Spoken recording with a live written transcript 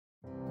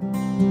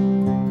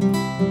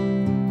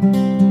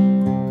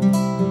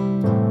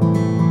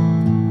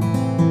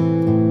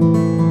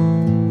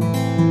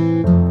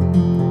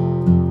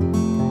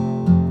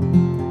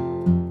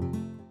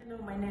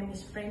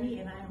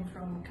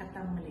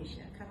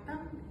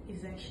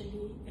is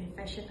actually a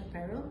fashion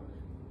apparel,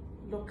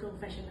 local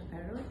fashion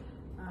apparel,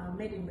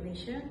 made in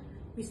Malaysia.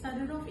 We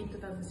started off in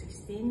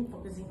 2016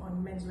 focusing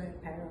on menswear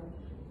apparel,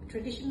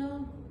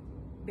 traditional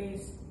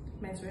based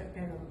menswear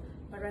apparel.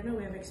 But right now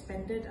we have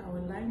expanded our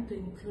line to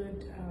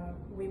include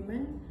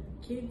women,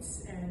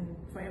 kids, and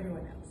for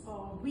everyone else.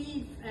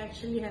 We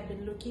actually have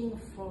been looking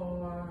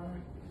for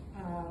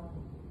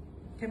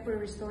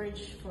temporary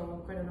storage for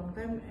quite a long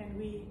time, and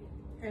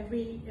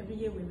every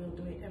year we will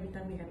do it. Every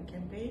time we have a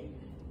campaign,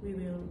 we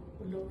will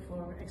look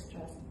for extra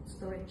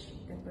storage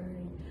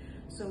temporary.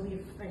 So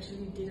we've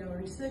actually did our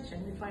research,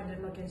 and we find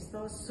that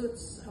Lock+Store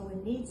suits our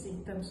needs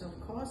in terms of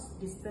cost,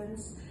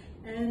 distance,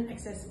 and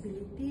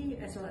accessibility,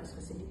 as well as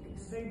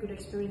facilities. Very good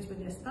experience with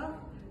their staff.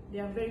 They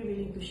are very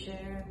willing to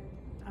share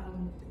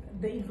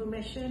the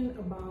information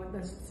about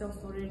the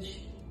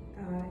self-storage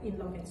in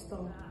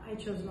Lock+Store. I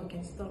chose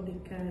Lock+Store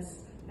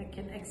because I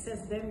can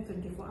access them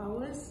 24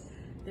 hours.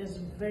 There's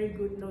very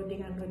good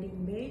loading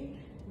unloading bay.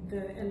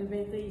 The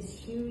elevator is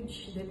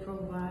huge. They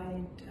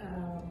provide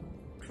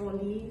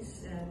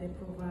trolleys, they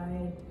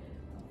provide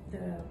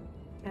the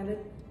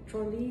pallet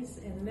trolleys,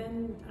 and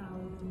then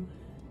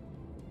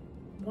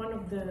one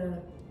of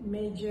the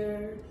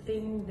major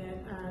thing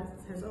that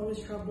has always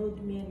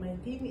troubled me and my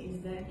team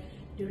is that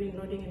during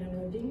loading and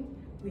unloading,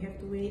 we have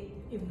to wait.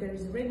 If there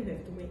is rain, we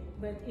have to wait.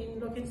 But in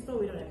Lock+Store,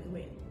 we don't have to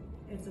wait.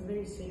 It's a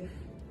very safe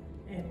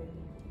and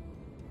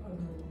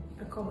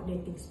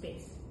accommodating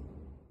space.